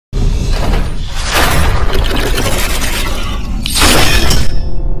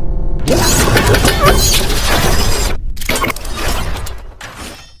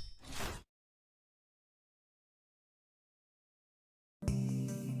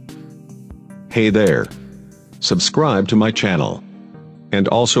Hey there. Subscribe to my channel. And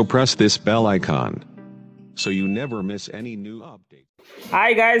also press this bell icon so you never miss any new update.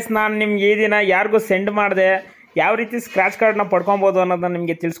 Hi guys, ನಾನು ನಿಮ್ಗೆ ಈ ದಿನ ಯಾರಿಗೂ send ಮಾಡಿದೆ ಯಾವ ರೀತಿ ಸ್ಕ್ರ್ಯಾಚ್ ಕಾರ್ಡ್ನ ಪಡ್ಕೊಬೋದು ಅನ್ನೋದನ್ನ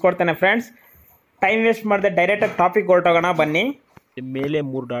ನಿಮಗೆ ತಿಳಿಸ್ಕೊಡ್ತೇನೆ ಫ್ರೆಂಡ್ಸ್. ಟೈಮ್ ವೇಸ್ಟ್ ಮಾಡಿದೆ, ಡೈರೆಕ್ಟಾಗಿ ಟಾಪಿಕ್ ಹೊರಟೋಗೋಣ ಬನ್ನಿ. ಮೇಲೆ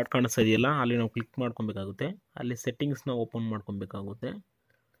 3 ಡಾಟ್ ಕಾಣಿಸ್ತಾ ಇದೆಯಲ್ಲ, ಅಲ್ಲಿ ನಾವು ಕ್ಲಿಕ್ ಮಾಡ್ಕೊಬೇಕಾಗುತ್ತೆ. ಅಲ್ಲಿ ಸೆಟ್ಟಿಂಗ್ಸ್ನ ಓಪನ್ ಮಾಡ್ಕೊಬೇಕಾಗುತ್ತೆ.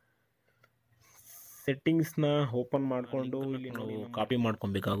 ಸೆಟ್ಟಿಂಗ್ಸ್ನ ಓಪನ್ ಮಾಡಿಕೊಂಡು ಇಲ್ಲಿ ನಾವು ಕಾಪಿ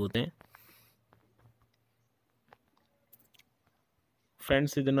ಮಾಡ್ಕೊಬೇಕಾಗುತ್ತೆ.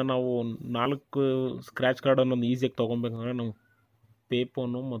 ಫ್ರೆಂಡ್ಸ್, ಇದನ್ನು ನಾವು 4 ಸ್ಕ್ರ್ಯಾಚ್ ಕಾರ್ಡ್ ಅನ್ನೋದು ಈಸಿಯಾಗಿ ತೊಗೊಬೇಕಂದ್ರೆ ನಾವು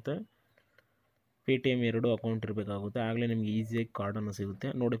ಪೇಫೋನು ಮತ್ತು ಪೇಟಿಎಮ್ 2 ಅಕೌಂಟ್ ಇರಬೇಕಾಗುತ್ತೆ. ಆಗಲೇ ನಿಮಗೆ ಈಸಿಯಾಗಿ ಕಾರ್ಡನ್ನು ಸಿಗುತ್ತೆ.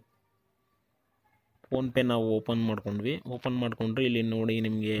 ನೋಡಿ, ಫೋನ್ಪೇ ನಾವು ಓಪನ್ ಮಾಡ್ಕೊಂಡ್ವಿ. ಓಪನ್ ಮಾಡಿಕೊಂಡ್ರೆ ಇಲ್ಲಿ ನೋಡಿ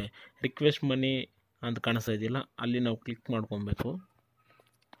ನಿಮಗೆ ರಿಕ್ವೆಸ್ಟ್ ಮನಿ ಅಂತ ಕಾಣಿಸ್ತಾ ಇದೆಯಲ್ಲ, ಅಲ್ಲಿ ನಾವು ಕ್ಲಿಕ್ ಮಾಡ್ಕೊಬೇಕು.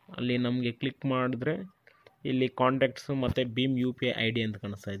 ಅಲ್ಲಿ ನಮಗೆ ಕ್ಲಿಕ್ ಮಾಡಿದ್ರೆ ಇಲ್ಲಿ ಕಾಂಟ್ಯಾಕ್ಟ್ಸು ಮತ್ತು Bhim U P I ID ಅಂತ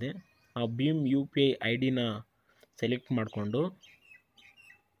ಕಾಣಿಸ್ತಾ ಇದೆ. ಆ Bhim U P I IDನ select ಮಾಡಿಕೊಂಡು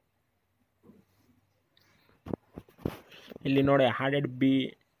ಇಲ್ಲಿ ನೋಡಿ added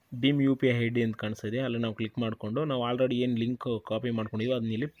Bhim U P I ID ಅಂತ ಕಾಣಿಸ್ತಾ ಇದೆ. ಅಲ್ಲಿ ನಾವು ಕ್ಲಿಕ್ ಮಾಡಿಕೊಂಡು ನಾವು ಆಲ್ರೆಡಿ ಏನು ಲಿಂಕ್ ಕಾಪಿ ಮಾಡ್ಕೊಂಡಿದ್ದೀವಿ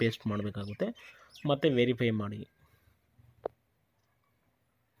ಅದನ್ನ ಇಲ್ಲಿ ಪೇಸ್ಟ್ ಮಾಡಬೇಕಾಗುತ್ತೆ. ಮತ್ತು ವೆರಿಫೈ ಮಾಡಿ.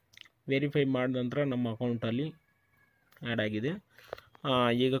 ವೆರಿಫೈ ಮಾಡಿದ ನಂತರ ನಮ್ಮ ಅಕೌಂಟಲ್ಲಿ ಆ್ಯಡ್ ಆಗಿದೆ.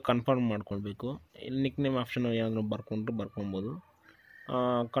 ಈಗ ಕನ್ಫರ್ಮ್ ಮಾಡ್ಕೊಳ್ಬೇಕು. ಇಲ್ಲಿ ನಿಕ್ ನೇಮ್ ಆಪ್ಷನ್ ಏನಾದರೂ ಬರ್ಕೊಬೋದು.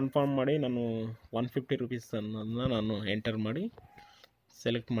 ಕನ್ಫರ್ಮ್ ಮಾಡಿ ನಾನು 150 ರುಪೀಸ್ ಅನ್ನೋದನ್ನ ನಾನು ಎಂಟರ್ ಮಾಡಿ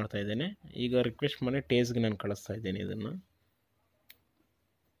ಸೆಲೆಕ್ಟ್ ಮಾಡ್ತಾ ಇದ್ದೇನೆ. ಈಗ ರಿಕ್ವೆಸ್ಟ್ ಮಾಡಿ ಟೇಸ್ಗೆ ನಾನು ಕಳಿಸ್ತಾ ಇದ್ದೇನೆ. ಇದನ್ನು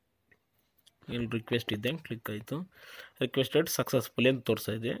ಇಲ್ಲಿ ರಿಕ್ವೆಸ್ಟ್ ಇದೆ, ಕ್ಲಿಕ್ ಆಯಿತು. ರಿಕ್ವೆಸ್ಟೆಡ್ ಸಕ್ಸಸ್ಫುಲಿ ಅಂತ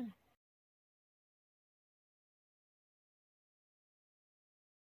ತೋರಿಸ್ತಾ ಇದೆ.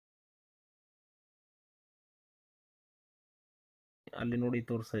 ಅಲ್ಲಿ ನೋಡಿ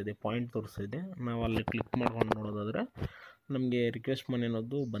ತೋರಿಸ್ತಾ ಇದೆ, ಪಾಯಿಂಟ್ ತೋರಿಸ್ತಾ ಇದೆ. ನಾವು ಅಲ್ಲಿ ಕ್ಲಿಕ್ ಮಾಡ್ಕೊಂಡು ನೋಡೋದಾದರೆ ನಮಗೆ ರಿಕ್ವೆಸ್ಟ್ ಮನಿ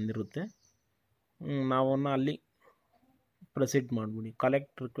ಅನ್ನೋದು ಬಂದಿರುತ್ತೆ. ನಾವನ್ನ ಅಲ್ಲಿ ಪ್ರೊಸೀಡ್ ಮಾಡಿಬಿಡಿ.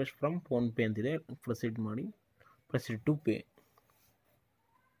 ಕಲೆಕ್ಟ್ ರಿಕ್ವೆಸ್ಟ್ ಫ್ರಮ್ ಫೋನ್ಪೇ ಅಂತಿದೆ, ಪ್ರೊಸೀಡ್ ಮಾಡಿ. Proceed to pay.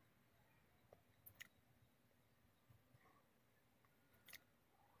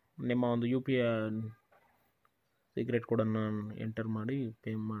 ನಿಮ್ಮ ಒಂದು ಯು ಪಿ ಐ ಸೀಕ್ರೆಟ್ ಕೋಡನ್ನು ಎಂಟರ್ ಮಾಡಿ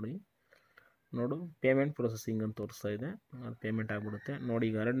ಪೇ ಮಾಡಿ. ನೋಡು, ಪೇಮೆಂಟ್ ಪ್ರೊಸೆಸಿಂಗ್ ಅಂತ ತೋರಿಸ್ತಾ ಇದೆ. ಅದು ಪೇಮೆಂಟ್ ಆಗಿಬಿಡುತ್ತೆ. ನೋಡಿ,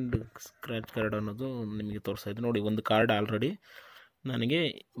 ಈಗ 2 ಸ್ಕ್ರ್ಯಾಚ್ ಕಾರ್ಡ್ ಅನ್ನೋದು ನಿಮಗೆ ತೋರಿಸ್ತಾ ಇದೆ. ನೋಡಿ, ಒಂದು ಕಾರ್ಡ್ ಆಲ್ರೆಡಿ ನನಗೆ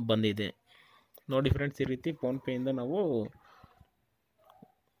ಬಂದಿದೆ. ನೋಡಿ ಫ್ರೆಂಡ್ಸ್, ಈ ರೀತಿ ಫೋನ್ಪೇಯಿಂದ ನಾವು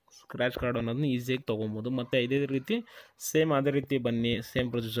ಸ್ಕ್ರ್ಯಾಚ್ ಕಾರ್ಡ್ ಅನ್ನೋದನ್ನ ಈಸಿಯಾಗಿ ತೊಗೊಬೋದು. ಮತ್ತು ಇದೇ ರೀತಿ ಅದೇ ರೀತಿ ಬನ್ನಿ, ಸೇಮ್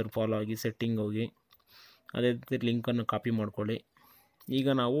ಪ್ರೊಸೀಜರ್ ಫಾಲೋ ಆಗಿ ಸೆಟ್ಟಿಂಗ್ ಹೋಗಿ ಅದೇ ರೀತಿ ಲಿಂಕನ್ನು ಕಾಪಿ ಮಾಡ್ಕೊಳ್ಳಿ. ಈಗ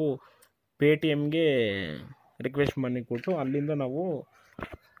ನಾವು ಪೇಟಿಎಮ್ಗೆ ರಿಕ್ವೆಸ್ಟ್ ಮನಿ ಕೊಟ್ಟು ಅಲ್ಲಿಂದ ನಾವು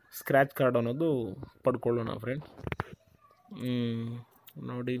ಸ್ಕ್ರ್ಯಾಚ್ ಕಾರ್ಡ್ ಅನ್ನೋದು ಪಡ್ಕೊಳ್ಳೋಣ ಫ್ರೆಂಡ್ಸ್.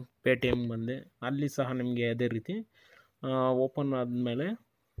 ನೋಡಿ, ಪೇಟಿಎಮ್ ಬಂದೆ. ಅಲ್ಲಿ ಸಹ ನಿಮಗೆ ಅದೇ ರೀತಿ ಓಪನ್ ಆದಮೇಲೆ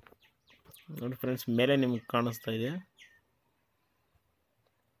ನೋಡಿ ಫ್ರೆಂಡ್ಸ್, ಮೇಲೆ ನಿಮ್ಗೆ ಕಾಣಿಸ್ತಾ ಇದೆ.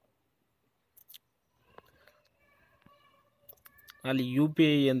 ಅಲ್ಲಿ ಯು ಪಿ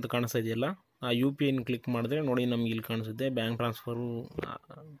ಐ ಅಂತ ಕಾಣಿಸ್ತಾ ಇದೆಯಲ್ಲ, ಆ ಯು ಪಿ ಐನ ಕ್ಲಿಕ್ ಮಾಡಿದ್ರೆ ನೋಡಿ ನಮ್ಗೆ ಇಲ್ಲಿ ಕಾಣಿಸುತ್ತೆ bank transfer,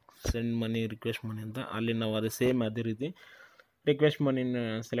 send money, request ಮನಿ ಅಂತ. ಅಲ್ಲಿ ನಾವು ಅದೇ ರೀತಿ ರಿಕ್ವೆಸ್ಟ್ ಮನಿನ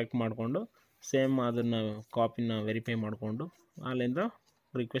ಸೆಲೆಕ್ಟ್ ಮಾಡಿಕೊಂಡು ಅದನ್ನು ಕಾಪಿನ ವೆರಿಫೈ ಮಾಡಿಕೊಂಡು ಅಲ್ಲಿಂದ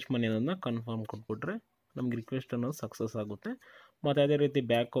ರಿಕ್ವೆಸ್ಟ್ ಮನಿ ಅನ್ನೋದನ್ನ ಕನ್ಫರ್ಮ್ ಕೊಟ್ಬಿಟ್ರೆ ನಮ್ಗೆ ರಿಕ್ವೆಸ್ಟ್ ಅನ್ನೋದು ಸಕ್ಸಸ್ ಆಗುತ್ತೆ. ಮತ್ತು ಅದೇ ರೀತಿ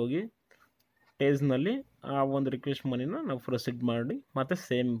ಬ್ಯಾಕ್ ಹೋಗಿ ಟೇಸ್ನಲ್ಲಿ ಆ ಒಂದು ರಿಕ್ವೆಸ್ಟ್ ಮನಿನ ನಾವು ಪ್ರೊಸೀಡ್ ಮಾಡಿ ಮತ್ತು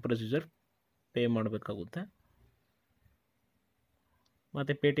ಸೇಮ್ ಪ್ರೊಸೀಜರ್ ಪೇ ಮಾಡಬೇಕಾಗುತ್ತೆ.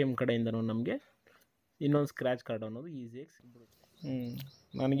 ಮತ್ತು ಪೇಟಿಎಮ್ ಕಡೆಯಿಂದನೂ ನಮಗೆ ಇನ್ನೊಂದು ಸ್ಕ್ರ್ಯಾಚ್ ಕಾರ್ಡ್ ಅನ್ನೋದು ಈಸಿಯಾಗಿ ಸಿಗ್ಬಿಡುತ್ತೆ.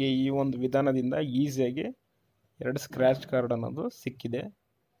 ನನಗೆ ಈ ಒಂದು ವಿಧಾನದಿಂದ ಈಸಿಯಾಗಿ 2 ಸ್ಕ್ರ್ಯಾಚ್ ಕಾರ್ಡ್ ಅನ್ನೋದು ಸಿಕ್ಕಿದೆ.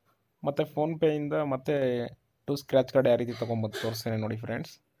 ಮತ್ತು ಫೋನ್ಪೇಯಿಂದ ಮತ್ತೆ 2 ಸ್ಕ್ರ್ಯಾಚ್ ಕಾರ್ಡ್ ಯಾವ ರೀತಿ ತೊಗೊಂಬೋದು ತೋರಿಸ್ತೇನೆ ನೋಡಿ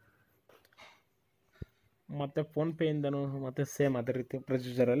ಫ್ರೆಂಡ್ಸ್. ಮತ್ತು ಫೋನ್ಪೇಯಿಂದನೂ ಮತ್ತು ಸೇಮ್ ಅದೇ ರೀತಿ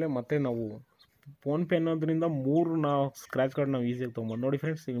ಪ್ರೊಸೀಜರಲ್ಲಿ ಮತ್ತು ನಾವು ಫೋನ್ಪೇ ಅನ್ನೋದ್ರಿಂದ 3 ನಾವು ಸ್ಕ್ರ್ಯಾಚ್ ಕಾರ್ಡ್ ನಾವು ಈಸಿಯಾಗಿ ತೊಗೊಬೋದು. ನೋಡಿ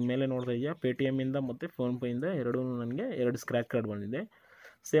ಫ್ರೆಂಡ್ಸ್, ಈಗ ಮೇಲೆ ನೋಡ್ತಾ ಇದೆಯಾ, ಪೇಟಿಎಮ್ಮಿಂದ ಮತ್ತು ಫೋನ್ಪೇಯಿಂದ ನನಗೆ 2 ಸ್ಕ್ರ್ಯಾಚ್ ಕಾರ್ಡ್ ಬಂದಿದೆ.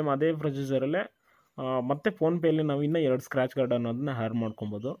 ಸೇಮ್ ಅದೇ ಪ್ರೊಸೀಜರಲ್ಲೇ ಮತ್ತು ಫೋನ್ಪೇಯಲ್ಲಿ ನಾವು ಇನ್ನೂ 2 ಸ್ಕ್ರ್ಯಾಚ್ ಕಾರ್ಡ್ ಅನ್ನೋದನ್ನ ಆ್ಯಡ್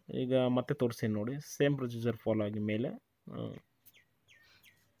ಮಾಡ್ಕೊಬೋದು. ಈಗ ಮತ್ತೆ ತೋರಿಸ್ತೀನಿ ನೋಡಿ, ಸೇಮ್ ಪ್ರೊಸೀಜರ್ ಫಾಲೋ ಆಗಿ ಮೇಲೆ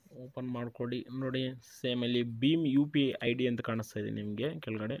ಓಪನ್ ಮಾಡ್ಕೊಳ್ಳಿ. ನೋಡಿ, ಸೇಮ್ ಅಲ್ಲಿ Bhim U P I ID ಅಂತ ಕಾಣಿಸ್ತಾ ಇದೆ ನಿಮಗೆ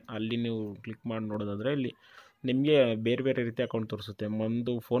ಕೆಳಗಡೆ. ಅಲ್ಲಿ ನೀವು ಕ್ಲಿಕ್ ಮಾಡಿ ನೋಡೋದಾದರೆ ಇಲ್ಲಿ ನಿಮಗೆ ಬೇರೆ ಬೇರೆ ರೀತಿ ಅಕೌಂಟ್ ತೋರಿಸುತ್ತೆ.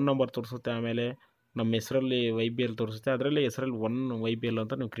 ಒಂದು ಫೋನ್ ನಂಬರ್ ತೋರಿಸುತ್ತೆ, ಆಮೇಲೆ ನಮ್ಮ ಹೆಸರಲ್ಲಿ YBL ತೋರಿಸುತ್ತೆ. ಅದರಲ್ಲಿ ಹೆಸರಲ್ಲಿ 1 YBL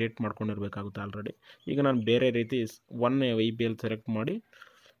ಅಂತ ನೀವು ಕ್ರಿಯೇಟ್ ಮಾಡ್ಕೊಂಡಿರಬೇಕಾಗುತ್ತೆ ಆಲ್ರೆಡಿ. ಈಗ ನಾನು ಬೇರೆ ರೀತಿ 1 YBL ಸೆಲೆಕ್ಟ್ ಮಾಡಿ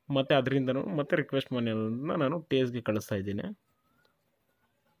ಮತ್ತು ಅದರಿಂದನೂ ಮತ್ತು ರಿಕ್ವೆಸ್ಟ್ ಮನಿ ಅನ್ನೋದನ್ನ ನಾನು ಟೇಸ್ಗೆ ಕಳಿಸ್ತಾ ಇದ್ದೀನಿ.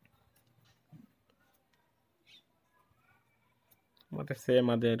 ಮತ್ತು ಸೇಮ್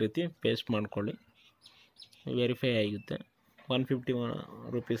ಅದೇ ರೀತಿ ಪೇಸ್ಟ್ ಮಾಡ್ಕೊಳ್ಳಿ. ವೆರಿಫೈ ಆಗುತ್ತೆ. 150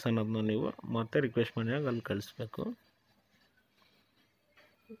 ರುಪೀಸ್ ಅನ್ನೋದನ್ನ ನೀವು ಮತ್ತೆ ರಿಕ್ವೆಸ್ಟ್ ಮನಿಯಾಗ ಅಲ್ಲಿ ಕಳಿಸ್ಬೇಕು.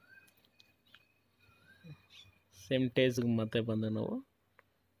 ಸೇಮ್ ಟೇಜ್ಗೆ ಮತ್ತೆ ಬಂದು ನಾವು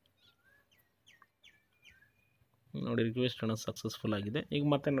ನೋಡಿ ರಿಕ್ವೆಸ್ಟ್ ಅನ್ನೋದು ಸಕ್ಸಸ್ಫುಲ್ ಆಗಿದೆ. ಈಗ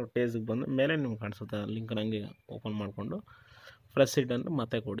ಮತ್ತೆ ನಾವು ಟೇಜ್ಗೆ ಬಂದು ಮೇಲೆ ನಿಮ್ಗೆ ಕಾಣಿಸುತ್ತೆ ಲಿಂಕ್ ನನಗೆ ಓಪನ್ ಮಾಡಿಕೊಂಡು ಪ್ರೆಸಿಡ್ ಅಂತ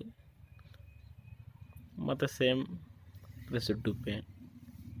ಮತ್ತೆ ಕೊಡಿ. ಮತ್ತು ಸೇಮ್ ಪ್ರೆಸಿಡ್ ಟು ಪೇ.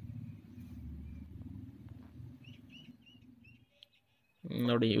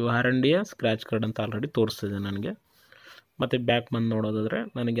 ನೋಡಿ ವಾರಂಟಿಯ ಸ್ಕ್ರ್ಯಾಚ್ ಕಾರ್ಡ್ ಅಂತ ಆಲ್ರೆಡಿ ತೋರಿಸ್ತಿದೆ ನನಗೆ. ಮತ್ತು ಬ್ಯಾಕ್ ಬಂದು ನೋಡೋದಾದರೆ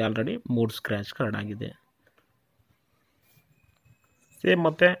ನನಗೆ ಆಲ್ರೆಡಿ 3 ಸ್ಕ್ರ್ಯಾಚ್ ಕಾರ್ಡ್ ಆಗಿದೆ. ಸೇಮ್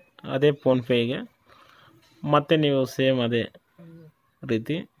ಮತ್ತು ಅದೇ ಫೋನ್ಪೇಗೆ ಮತ್ತು ನೀವು ಸೇಮ್ ಅದೇ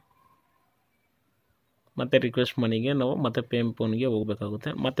ರೀತಿ ಮತ್ತು ರಿಕ್ವೆಸ್ಟ್ ಮನಿಗೆ ನಾವು ಮತ್ತೆ ಪೇ ಫೋನ್ಗೆ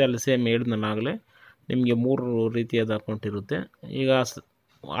ಹೋಗಬೇಕಾಗುತ್ತೆ. ಮತ್ತು ಅಲ್ಲಿ ಸೇಮ್ ಹೇಳಿದ್ನಲ್ಲಾಗಲೇ ನಿಮಗೆ 3 ರೀತಿಯಾದ ಅಕೌಂಟ್ ಇರುತ್ತೆ. ಈಗ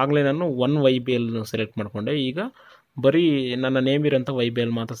ಆಗಲೇ ನಾನು YBL ಸೆಲೆಕ್ಟ್ ಮಾಡಿಕೊಂಡೆ. ಈಗ ಬರೀ ನನ್ನ ನೇಮ್ ಇರೋಂಥ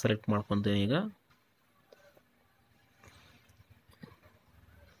YBL ಮಾತ್ರ ಸೆಲೆಕ್ಟ್ ಮಾಡ್ಕೊತೀನಿ. ಈಗ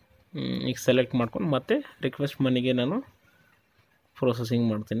ಸೆಲೆಕ್ಟ್ ಮಾಡ್ಕೊಂಡು ಮತ್ತೆ ರಿಕ್ವೆಸ್ಟ್ ಮನಿಗೆ ನಾನು ಪ್ರೊಸೆಸಿಂಗ್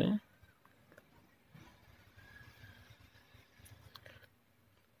ಮಾಡ್ತೀನಿ.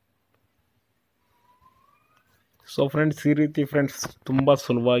 ಸೊ ಫ್ರೆಂಡ್ಸ್, ಈ ರೀತಿ ಫ್ರೆಂಡ್ಸ್ ತುಂಬ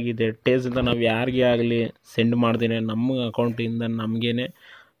ಸುಲಭವಾಗಿದೆ. ಟೇಜಿಂದ ನಾವು ಯಾರಿಗೇ ಆಗಲಿ ಸೆಂಡ್ ಮಾಡ್ತೀನಿ, ನಮ್ಮ ಅಕೌಂಟಿಂದ ನಮಗೇ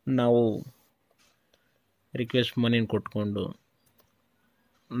ನಾವು ರಿಕ್ವೆಸ್ಟ್ ಮನಿನ ಕೊಟ್ಕೊಂಡು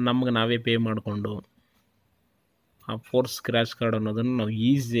ನಮ್ಗೆ ನಾವೇ ಪೇ ಮಾಡಿಕೊಂಡು ಆ 4 ಸ್ಕ್ರ್ಯಾಚ್ ಕಾರ್ಡ್ ಅನ್ನೋದನ್ನು ನಾವು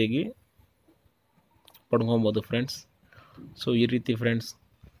ಈಸಿಯಾಗಿ ಪಡ್ಕೊಬೋದು ಫ್ರೆಂಡ್ಸ್. ಸೊ ಈ ರೀತಿ ಫ್ರೆಂಡ್ಸ್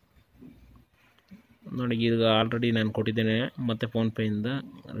ನೋಡಿ, ಈಗ ಆಲ್ರೆಡಿ ನಾನು ಕೊಟ್ಟಿದ್ದೇನೆ ಮತ್ತು ಫೋನ್ಪೇಯಿಂದ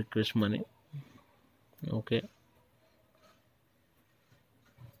ರಿಕ್ವೆಸ್ಟ್ ಮನಿ. ಓಕೆ,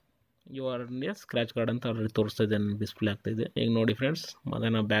 ಸ್ಕ್ರ್ಯಾಚ್ ಕಾರ್ಡ್ ಅಂತ ಆಲ್ರೆಡಿ ತೋರಿಸ್ತಾ ಇದೆ, ನನ್ನ ಡಿಸ್ಪ್ಲೇ ಆಗ್ತಾಯಿದೆ. ಈಗ ನೋಡಿ ಫ್ರೆಂಡ್ಸ್, ಮತ್ತೆ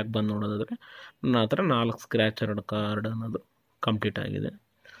ನಾವು ಬ್ಯಾಕ್ ಬಂದು ನೋಡೋದಾದರೆ ನನ್ನ ಹತ್ರ 4 ಸ್ಕ್ರ್ಯಾಚ್ ಕಾರ್ಡ್ ಅನ್ನೋದು ಕಂಪ್ಲೀಟ್ ಆಗಿದೆ.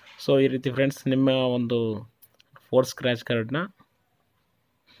 ಸೊ ಈ ರೀತಿ ಫ್ರೆಂಡ್ಸ್ ನಿಮ್ಮ ಒಂದು 4 ಸ್ಕ್ರ್ಯಾಚ್ ಕಾರ್ಡ್ನ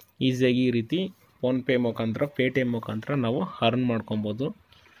ಈಸಿಯಾಗಿ ಈ ರೀತಿ ಫೋನ್ಪೇ ಮುಖಾಂತರ, ಪೇಟಿಎಮ್ ಮುಖಾಂತರ ನಾವು ಅರ್ನ್ ಮಾಡ್ಕೊಬೋದು.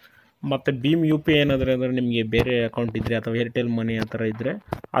 ಮತ್ತು ಭೀಮ್ UPI ಏನಾದರೂ ಅಂದರೆ ನಿಮಗೆ ಬೇರೆ ಅಕೌಂಟ್ ಇದ್ದರೆ ಅಥವಾ ಏರ್ಟೆಲ್ ಮನಿ ಆ ಥರ ಇದ್ದರೆ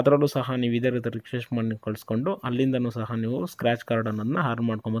ಅದರಲ್ಲೂ ಸಹ ನೀವು ಇದೇ ರೀತಿ ರಿಕ್ವೆಸ್ಟ್ ಮನಿ ಕಳಿಸ್ಕೊಂಡು ಅಲ್ಲಿಂದನೂ ಸಹ ನೀವು ಸ್ಕ್ರ್ಯಾಚ್ ಕಾರ್ಡ್ ಅನ್ನೋದನ್ನ ಅರ್ನ್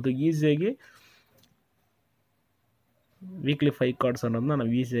ಮಾಡ್ಕೊಬೋದು ಈಸಿಯಾಗಿ. ವೀಕ್ಲಿ 5 ಕಾರ್ಡ್ಸ್ ಅನ್ನೋದನ್ನ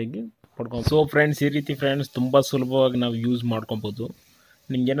ನಾವು ಈಸಿಯಾಗಿ ಪಡ್ಕೊಬೋದು. ಸೊ ಫ್ರೆಂಡ್ಸ್, ಈ ರೀತಿ ಫ್ರೆಂಡ್ಸ್ ತುಂಬ ಸುಲಭವಾಗಿ ನಾವು ಯೂಸ್ ಮಾಡ್ಕೊಬೋದು.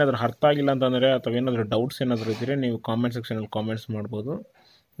 ನಿಮ್ಗೆ ಏನಾದರೂ ಅರ್ಥ ಆಗಿಲ್ಲ ಅಂತಂದರೆ ಅಥವಾ ಏನಾದರೂ ಡೌಟ್ಸ್ ಏನಾದರೂ ಇದ್ದರೆ ನೀವು ಕಾಮೆಂಟ್ ಸೆಕ್ಷನಲ್ಲಿ ಕಾಮೆಂಟ್ಸ್ ಮಾಡ್ಬೋದು.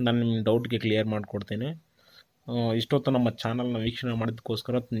 ನಾನು ನಿಮ್ಮ ಡೌಟ್ಗೆ ಕ್ಲಿಯರ್ ಮಾಡಿಕೊಡ್ತೇನೆ. ಇಷ್ಟೊತ್ತು ನಮ್ಮ ಚಾನಲ್ನ ವೀಕ್ಷಣೆ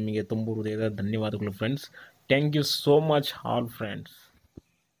ಮಾಡೋದಕ್ಕೋಸ್ಕರ ನಿಮಗೆ ತುಂಬ ಹೃದಯದ ಧನ್ಯವಾದಗಳು friends. Thank you so much all friends.